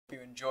You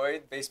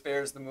enjoyed Space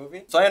Bears the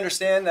movie. So I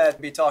understand that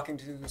you'll be talking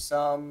to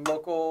some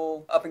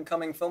local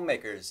up-and-coming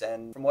filmmakers,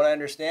 and from what I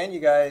understand,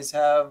 you guys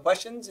have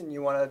questions and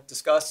you want to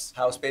discuss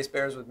how Space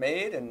Bears was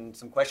made and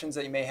some questions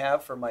that you may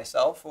have for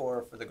myself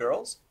or for the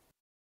girls.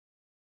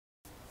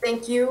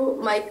 Thank you,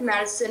 Mike,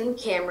 Madison, and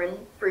Camryn,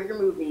 for your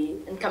movie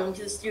and coming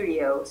to the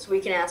studio so we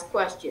can ask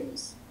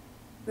questions.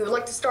 We would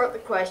like to start the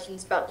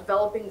questions about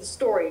developing the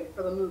story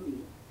for the movie.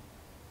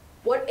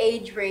 What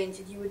age range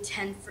did you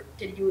intend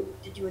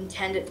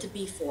it to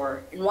be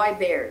for, and why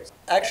bears?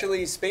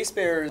 Actually, Space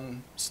Bears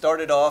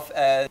started off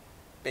as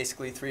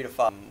basically 3 to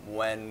 5.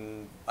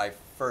 When I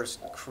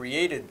first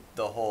created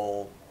the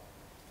whole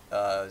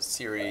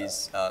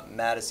series,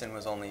 Madison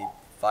was only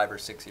 5 or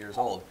 6 years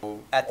old.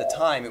 At the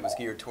time, it was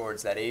geared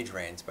towards that age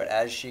range, but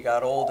as she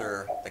got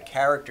older, the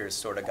characters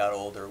sort of got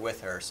older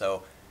with her.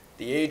 So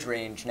the age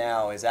range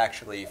now is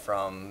actually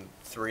from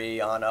 3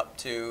 on up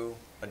to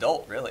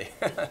adult, really.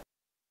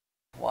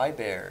 Why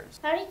bears?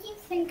 How did you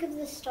think of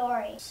the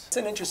story? It's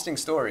an interesting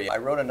story. I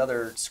wrote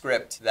another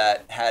script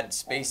that had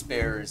Space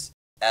Bears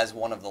as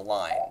one of the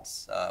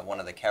lines. One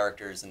of the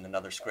characters in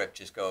another script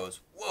just goes,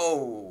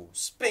 "Whoa,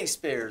 Space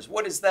Bears,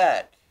 what is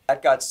that?"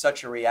 That got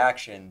such a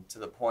reaction to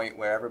the point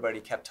where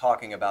everybody kept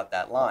talking about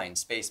that line,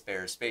 Space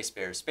Bears, Space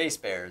Bears, Space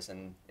Bears,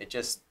 and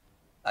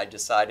I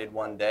decided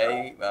one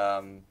day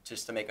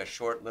just to make a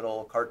short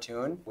little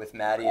cartoon with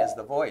Maddie as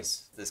the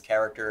voice, this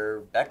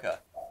character,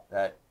 Becca,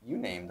 that you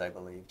named, I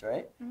believe,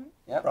 right? Mm-hmm.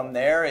 Yeah. From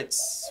there,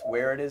 it's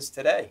where it is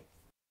today.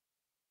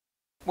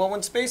 Well,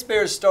 when Space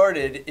Bears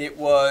started, it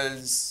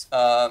was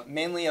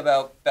mainly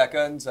about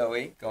Becca and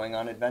Zoe going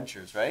on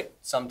adventures, right?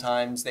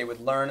 Sometimes they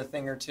would learn a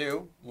thing or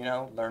two, you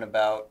know, learn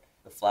about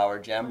the flower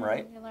gem,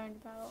 right? You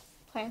learned about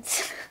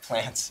plants.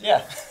 Plants,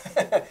 yeah.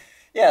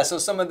 Yeah, so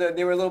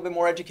they were a little bit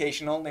more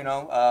educational, you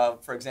know.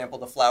 For example,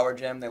 the flower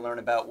gem, they learn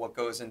about what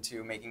goes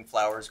into making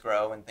flowers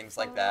grow and things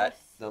like that.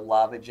 The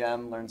lava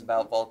gem learns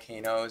about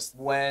volcanoes.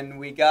 When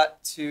we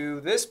got to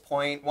this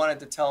point, wanted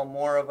to tell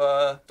more of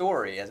a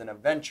story as an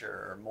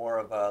adventure, or more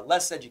of a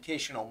less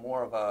educational,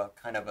 more of a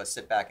kind of a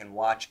sit back and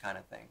watch kind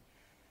of thing.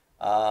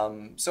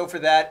 So for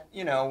that,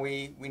 you know,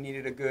 we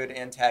needed a good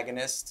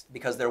antagonist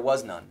because there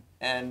was none.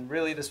 And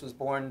really this was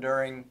born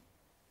during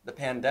the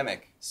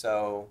pandemic.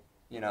 So,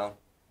 you know,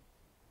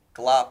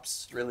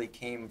 Glops really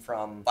came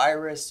from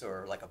virus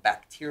or like a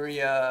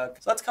bacteria.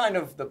 So that's kind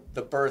of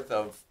the birth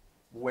of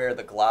where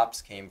the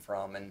Glops came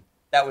from, and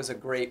that was a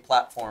great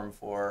platform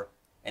for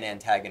an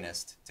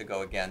antagonist to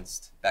go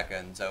against Becca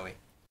and Zoe.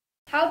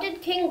 How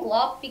did King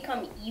Glop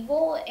become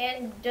evil,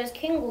 and does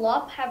King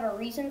Glop have a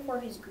reason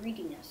for his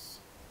greediness?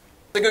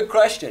 It's a good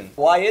question.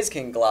 Why is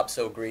King Glop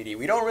so greedy?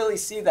 We don't really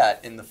see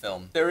that in the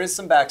film. There is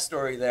some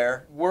backstory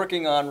there.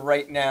 Working on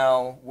right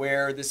now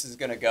where this is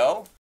going to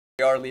go.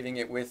 We are leaving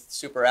it with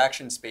Super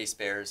Action Space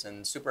Bears,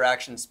 and Super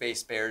Action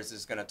Space Bears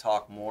is going to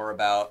talk more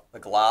about the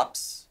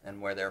Glops and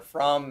where they're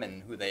from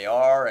and who they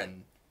are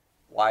and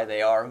why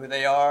they are who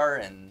they are,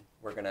 and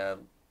we're going to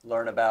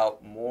learn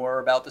more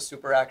about the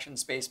Super Action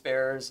Space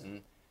Bears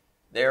and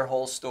their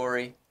whole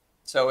story.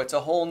 So it's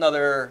a whole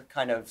nother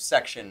kind of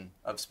section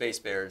of Space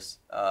Bears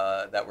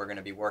that we're going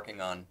to be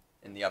working on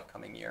in the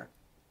upcoming year.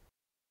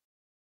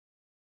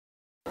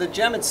 The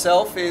gem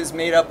itself is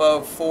made up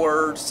of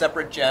 4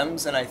 separate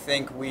gems, and I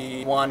think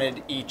we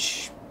wanted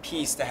each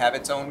piece to have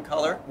its own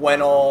color.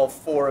 When all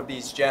 4 of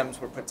these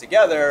gems were put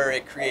together,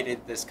 it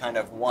created this kind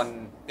of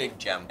one big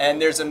gem.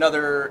 And there's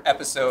another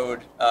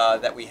episode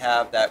that we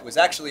have that was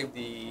actually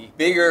the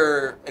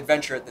bigger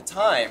adventure at the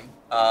time,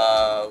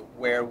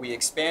 where we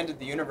expanded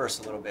the universe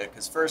a little bit,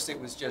 because first it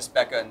was just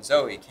Becca and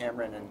Zoe,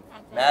 Camryn and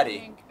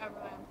Maddie.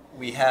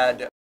 We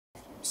had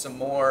some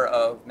more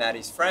of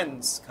Maddie's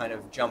friends kind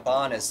of jump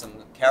on as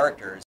some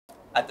characters.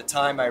 At the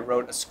time, I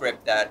wrote a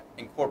script that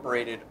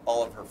incorporated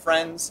all of her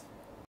friends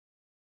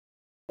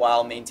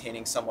while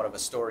maintaining somewhat of a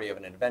story of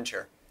an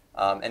adventure.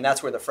 And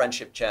that's where the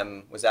friendship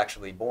gem was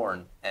actually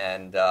born.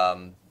 And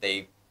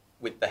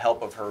with the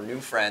help of her new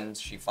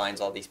friends, she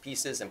finds all these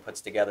pieces and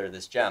puts together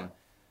this gem.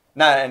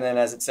 And then,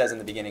 as it says in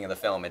the beginning of the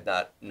film,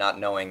 not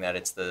knowing that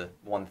it's the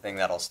one thing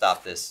that'll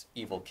stop this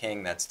evil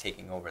king that's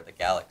taking over the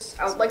galaxy.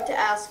 I would like to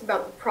ask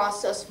about the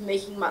process of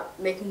making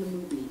the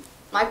movie.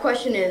 My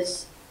question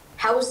is,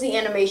 how is the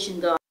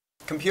animation done?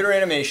 Computer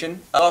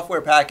animation. A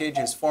software package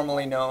is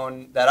formerly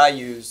known that I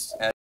use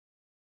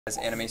as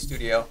Anime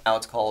Studio. Now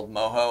it's called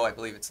Moho. I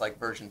believe it's like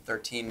version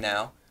 13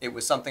 now. It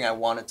was something I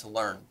wanted to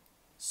learn.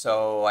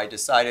 So I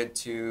decided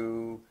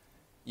to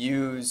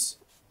use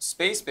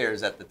Space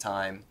Bears at the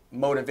time,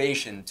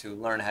 motivation to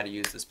learn how to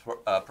use this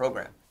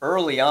program.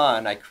 Early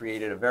on, I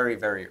created a very,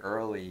 very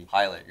early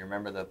pilot. You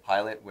remember the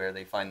pilot where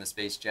they find the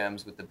space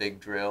gems with the big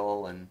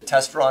drill, and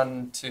test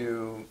run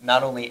to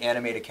not only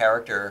animate a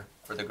character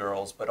for the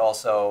girls, but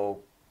also,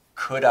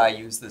 could I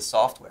use this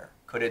software?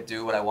 Could it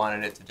do what I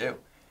wanted it to do?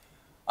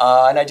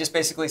 And I just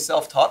basically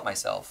self-taught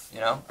myself,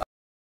 you know?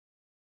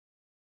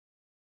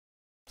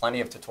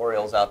 Plenty of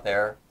tutorials out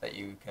there that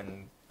you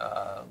can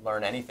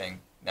learn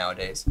anything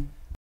nowadays.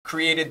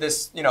 created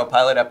this, you know,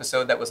 pilot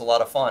episode that was a lot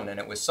of fun, and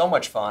it was so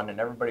much fun, and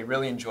everybody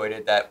really enjoyed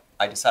it that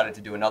I decided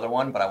to do another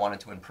one, but I wanted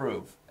to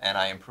improve, and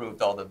I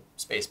improved all the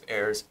space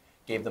bears,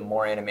 gave them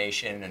more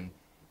animation,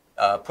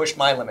 and pushed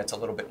my limits a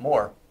little bit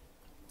more.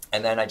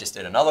 And then I just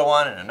did another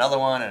one, and another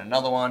one, and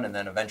another one, and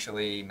then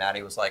eventually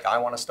Maddie was like, I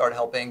want to start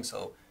helping,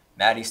 so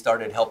Maddie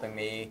started helping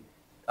me.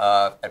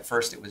 At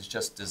first it was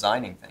just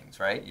designing things,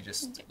 right? You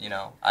just, you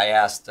know, I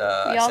asked...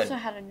 we also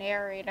had a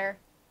narrator.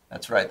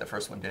 That's right, the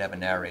first one did have a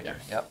narrator,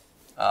 yep.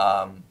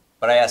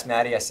 But I asked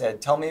Maddie, I said,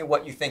 tell me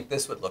what you think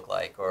this would look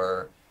like,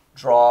 or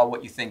draw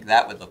what you think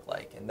that would look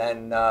like. And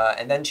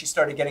then she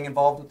started getting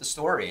involved with the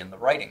story and the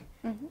writing.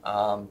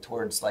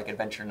 Towards like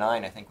Adventure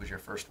 9, I think was your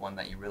first one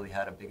that you really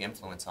had a big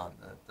influence on,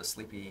 the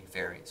Sleepy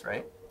Fairies,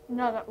 right?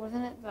 No, that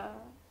wasn't it the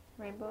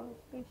Rainbow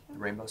Space Gem?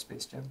 The Rainbow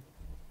Space Gem?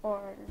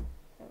 Or,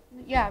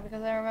 yeah,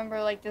 because I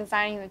remember like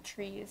designing the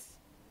trees.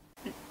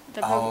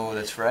 Oh,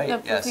 that's right,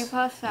 yes. The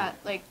Puffy at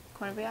like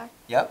Quinnipiac.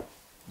 Yep,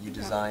 you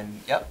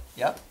designed, yep.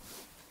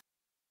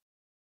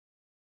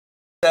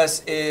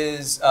 Process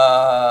is,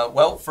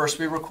 well, first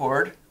we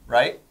record,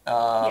 right?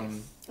 Yes.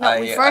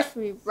 No, first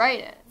we write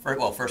it.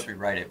 First we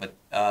write it,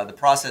 but the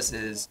process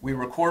is we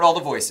record all the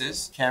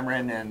voices.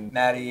 Camryn and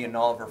Maddie and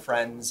all of her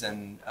friends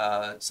and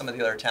some of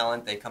the other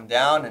talent, they come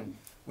down and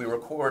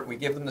we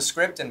give them the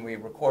script and we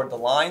record the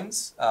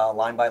lines,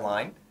 line by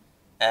line.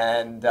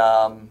 And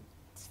I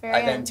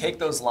then take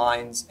those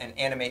lines and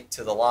animate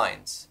to the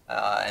lines.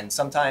 And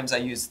sometimes I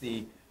use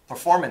the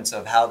performance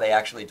of how they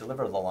actually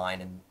deliver the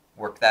line and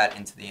work that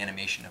into the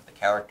animation of the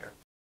character.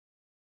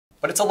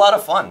 But it's a lot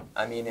of fun.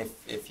 I mean,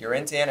 if you're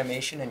into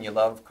animation and you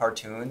love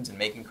cartoons and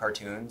making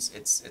cartoons,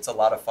 it's a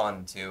lot of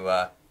fun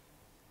to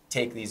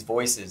take these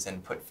voices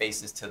and put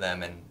faces to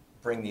them and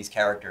bring these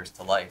characters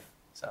to life.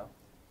 So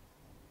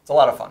it's a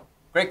lot of fun.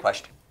 Great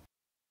question.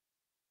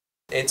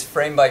 It's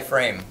frame by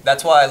frame.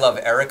 That's why I love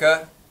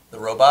Erica, the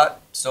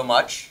robot, so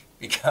much,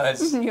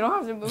 because you don't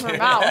have to move her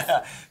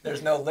mouth.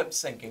 There's no lip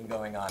syncing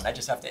going on. I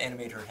just have to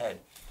animate her head.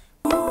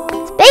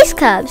 Space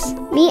Cubs,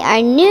 meet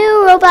our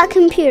new robot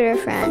computer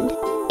friend,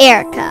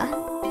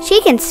 Erica.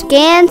 She can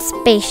scan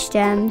space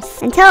gems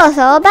and tell us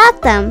all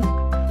about them.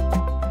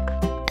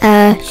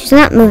 She's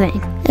not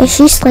moving. Is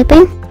she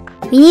sleeping?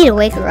 We need to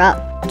wake her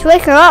up. To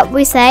wake her up,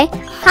 we say,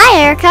 "Hi,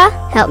 Erica.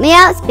 Help me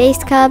out,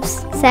 Space Cubs."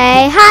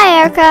 Say,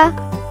 "Hi, Erica."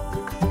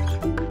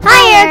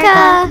 Hi,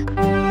 Erica.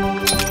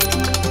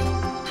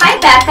 Hi,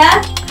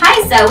 Becca.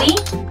 Hi, Zoe.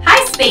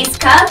 Hi, Space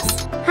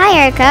Cubs.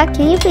 Hi, Erica.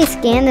 Can you please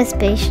scan the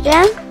space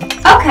gem?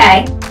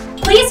 Okay.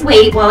 Please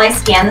wait while I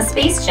scan the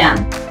space gem.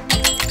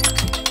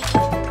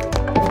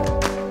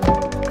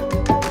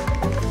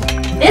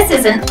 This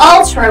is an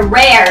ultra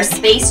rare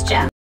space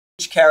gem.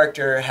 Each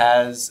character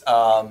has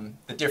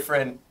the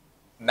different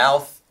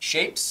mouth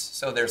shapes.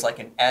 So there's like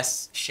an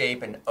S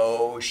shape, an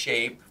O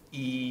shape,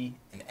 E,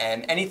 an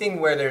N,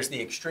 anything where there's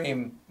the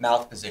extreme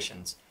mouth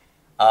positions.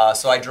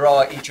 So I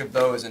draw each of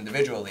those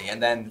individually,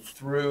 and then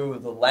through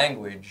the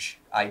language,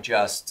 I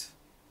just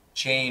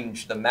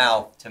change the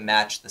mouth to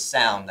match the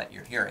sound that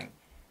you're hearing,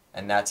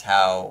 and that's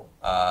how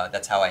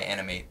I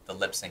animate the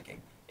lip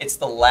syncing. It's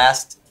the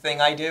last thing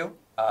I do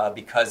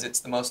because it's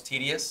the most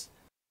tedious.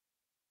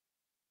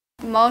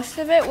 Most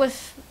of it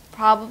was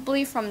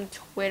probably from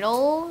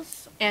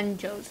Twiddles and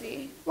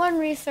Josie. One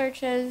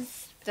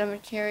researches the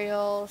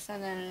materials,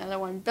 and then another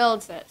one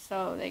builds it,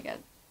 so they get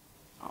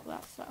all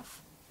that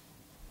stuff.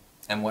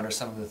 And what are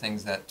some of the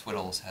things that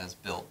Twiddles has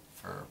built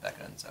for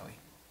Becca and Zoe?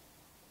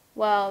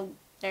 Well,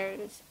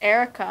 there's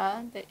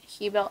Erica, that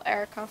he built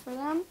Erica for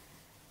them.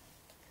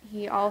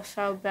 He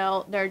also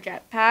built their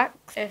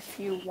jetpacks. If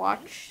you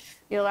watch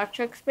the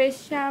Electric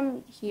Space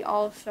Gem, he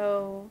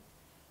also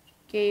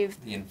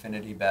gave... The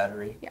Infinity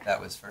Battery, yeah. That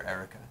was for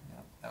Erica.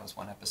 Yeah, that was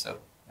one episode.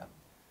 Yeah.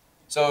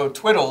 So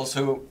Twiddles,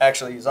 who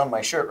actually is on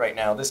my shirt right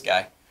now, this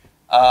guy,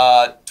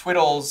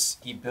 Twiddles,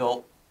 he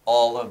built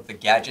all of the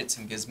gadgets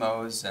and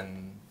gizmos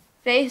and...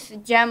 Space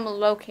Gem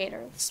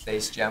locators.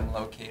 Space Gem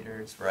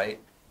locators,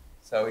 right?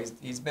 So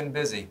he's been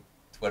busy,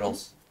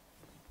 Twiddles.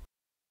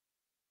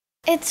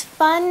 It's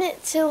fun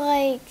to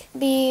like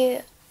be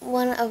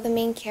one of the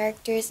main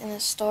characters in a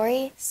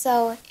story.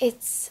 So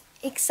it's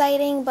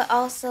exciting but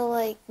also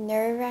like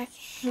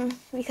nerve-wracking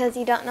because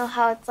you don't know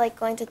how it's like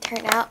going to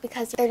turn out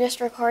because they're just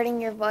recording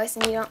your voice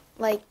and you don't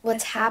like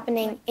what's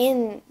happening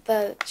in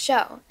the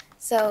show.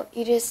 So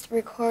you just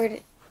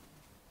record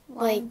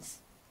like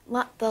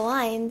the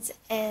lines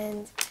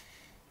and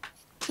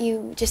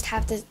you just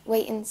have to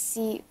wait and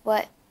see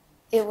what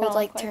it would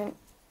like turn,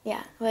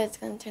 yeah, what it's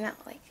going to turn out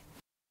like.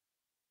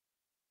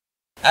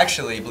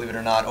 Actually, believe it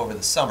or not, over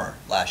the summer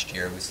last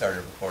year, we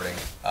started recording.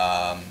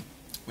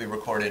 We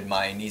recorded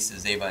my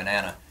nieces, Ava and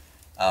Anna.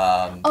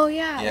 Oh,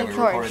 yeah. Yeah, we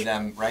recorded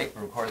them, right?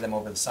 We recorded them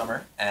over the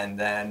summer. And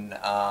then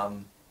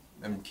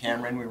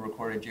Camryn, we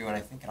recorded you, I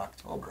think, in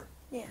October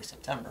or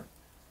September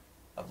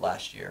of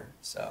last year.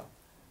 So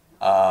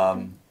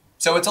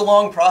so it's a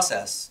long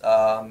process.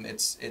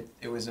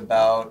 It was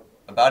about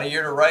a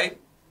year to write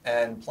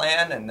and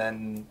plan, and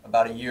then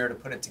about a year to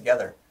put it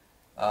together.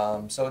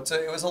 So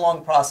it was a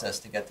long process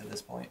to get to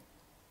this point.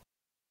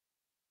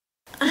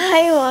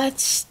 I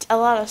watched a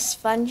lot of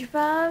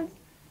SpongeBob.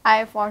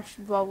 I've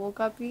watched Bubble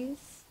Guppies.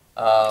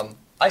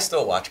 I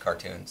still watch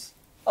cartoons.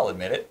 I'll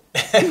admit it.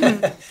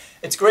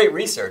 It's great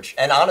research.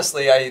 And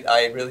honestly,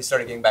 I really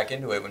started getting back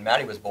into it when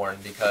Maddie was born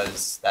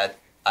because that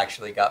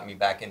actually got me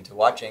back into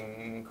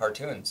watching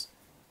cartoons.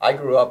 I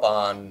grew up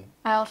on...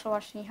 I also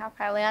watched Ni Hao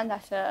Kai Lan.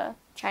 That's a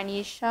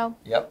Chinese show.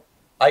 Yep.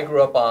 I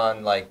grew up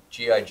on like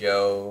G.I.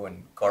 Joe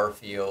and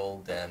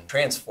Garfield and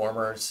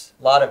Transformers.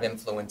 A lot of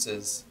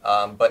influences.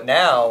 But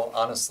now,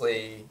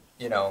 honestly,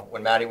 you know,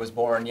 when Maddie was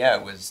born, yeah,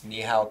 it was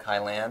Ni Hao Kai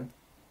Lan.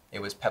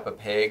 It was Peppa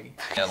Pig.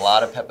 A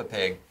lot of Peppa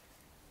Pig.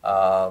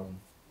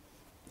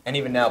 And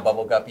even now,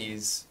 Bubble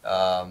Guppies.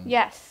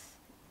 Yes.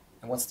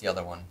 And what's the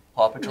other one?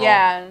 Paw Patrol?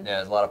 Yeah. Yeah,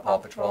 there's a lot of Paw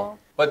Patrol.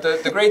 But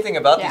the great thing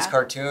about these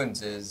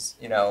cartoons is,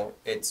 you know,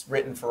 it's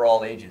written for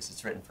all ages.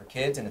 It's written for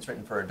kids and it's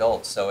written for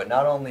adults. So it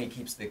not only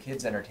keeps the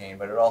kids entertained,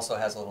 but it also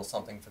has a little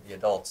something for the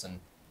adults. And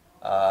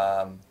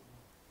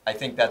I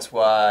think that's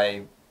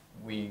why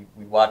we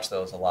watch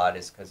those a lot,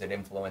 is because it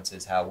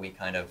influences how we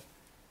kind of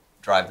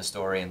drive the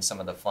story and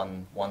some of the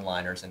fun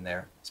one-liners in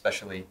there,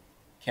 especially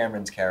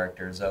Camryn's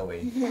character,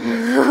 Zoe.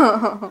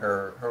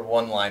 her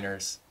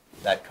one-liners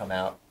that come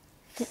out.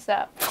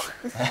 Sup.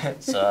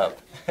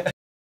 Sup.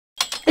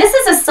 This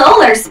is a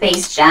solar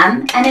space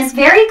gem and is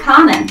very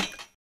common.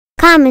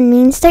 Common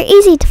means they're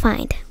easy to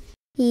find.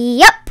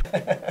 Yep.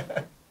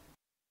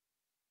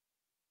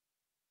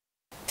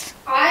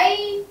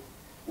 I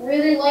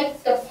really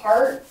liked the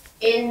part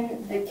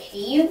in the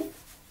cave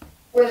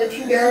where the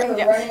two bears were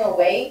running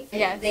away.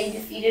 Yes. They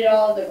defeated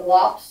all the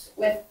Glops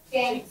with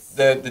Jinx.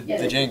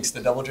 The Jinx,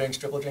 the double Jinx,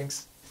 triple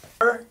Jinx.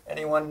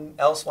 Anyone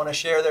else want to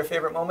share their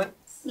favorite moment?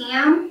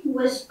 Sam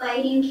was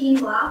fighting King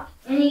Glop,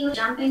 and he was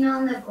jumping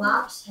on the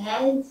Glop's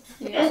heads,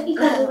 just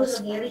because it was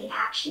a very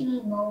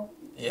actiony moment.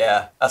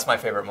 Yeah, that's my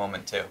favorite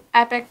moment too.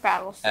 Epic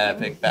battle scene.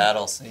 Epic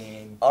battle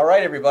scene. All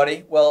right,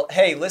 everybody. Well,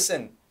 hey,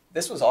 listen,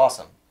 this was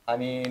awesome. I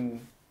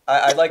mean,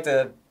 I'd like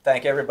to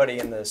thank everybody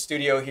in the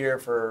studio here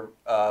for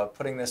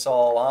putting this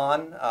all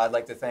on. I'd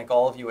like to thank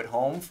all of you at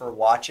home for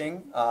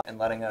watching and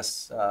letting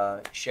us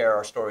share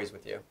our stories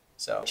with you.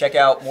 So check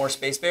out more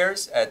Space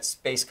Bears at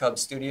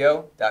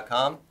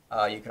spacecubstudio.com.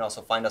 You can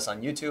also find us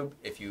on YouTube.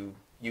 If you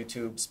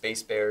YouTube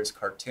Space Bears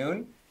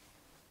cartoon,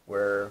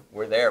 we're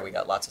there. We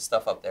got lots of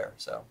stuff up there.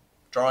 So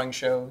drawing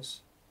shows,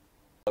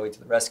 Chloe to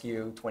the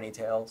Rescue, 20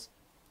 Tales,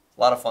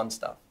 a lot of fun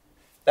stuff.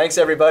 Thanks,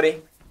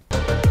 everybody.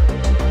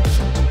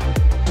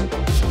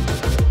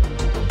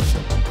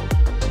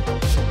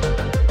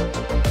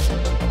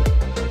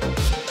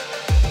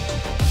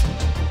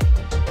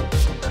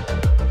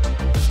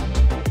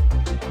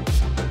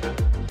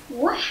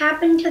 What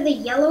happened to the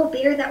yellow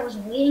bear that was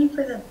waiting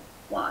for the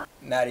water?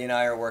 Maddie and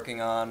I are working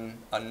on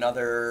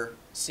another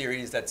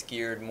series that's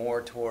geared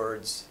more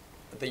towards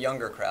the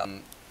younger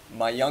crowd.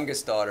 My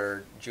youngest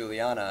daughter,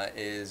 Juliana,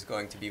 is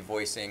going to be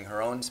voicing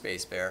her own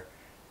Space Bear.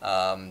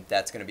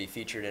 That's going to be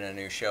featured in a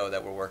new show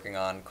that we're working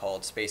on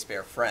called Space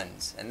Bear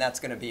Friends. And that's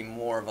going to be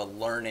more of a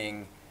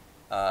learning,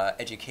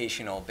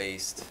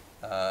 educational-based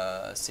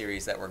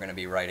series that we're going to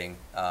be writing.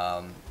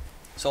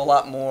 So a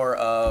lot more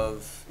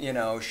of, you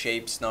know,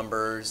 shapes,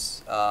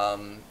 numbers,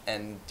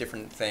 and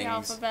different things. The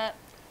alphabet.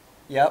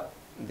 Yep,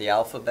 the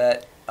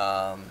alphabet,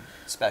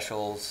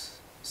 specials,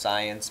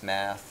 science,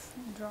 math,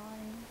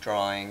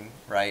 drawing,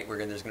 right?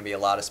 There's going to be a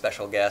lot of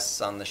special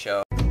guests on the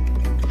show.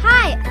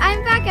 Hi,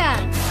 I'm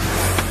Becca.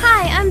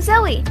 Hi, I'm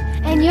Zoe.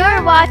 And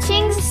you're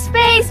watching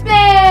Space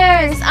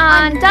Bears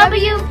on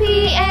WPAA-TV.